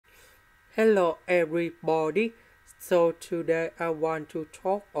Hello everybody. So today I want to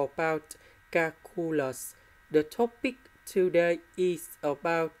talk about calculus. The topic today is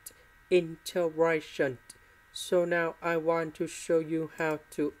about integration. So now I want to show you how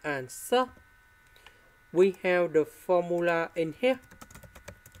to answer. We have the formula in here.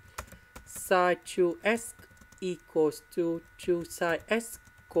 Sin2x equals to 2 sin x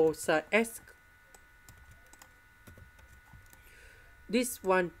cosine x. This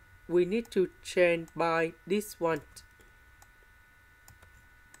one we need to change by this one.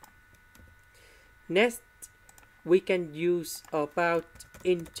 Next, we can use about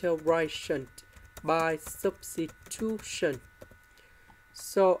integration by substitution.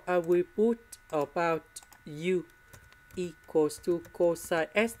 So I will put about u equals to cosine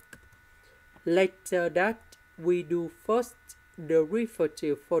x. Later that we do first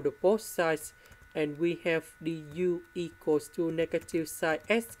derivative for the both sides, and we have the u equals to negative sin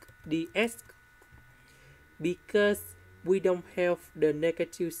x dx. Because we don't have the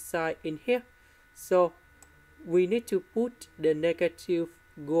negative sign in here, so we need to put the negative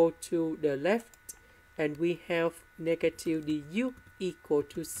go to the left, and we have negative du equal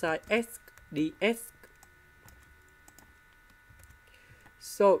to sin x dx.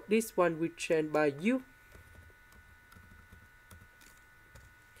 So this one we change by u.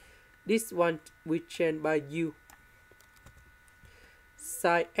 This one we change by u.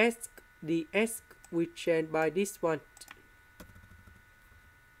 Sin x dx we change by this one.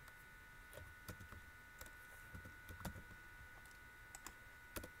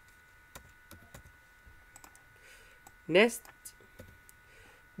 Next,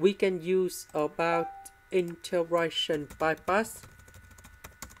 we can use about integration by parts.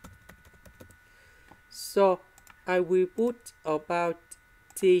 So I will put about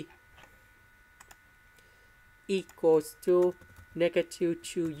t equals to negative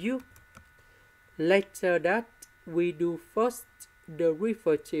 2u. Later that we do first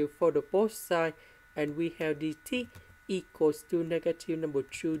derivative for the both sides, and we have dt equals to negative number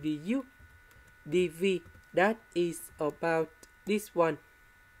 2 du. dv that is about this one.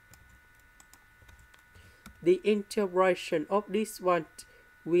 The integration of this one,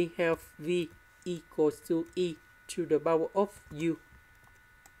 we have v equals to e to the power of u.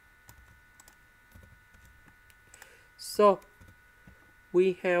 So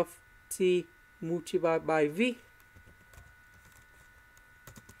we have t multiplied by v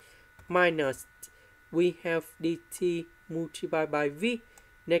minus we have dt multiplied by v,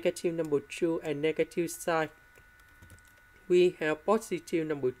 negative number 2 and negative sign. We have positive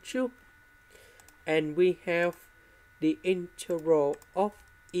number 2, and we have the integral of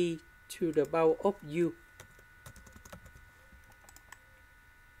e to the power of u.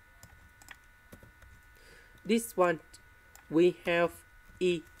 This one we have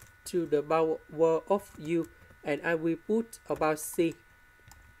e to the power of u, and I will put about c.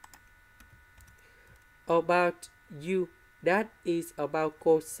 About u, that is about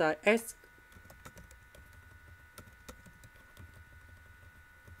cosine x.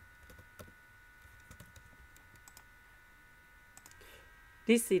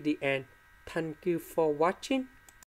 This is the end. Thank you for watching.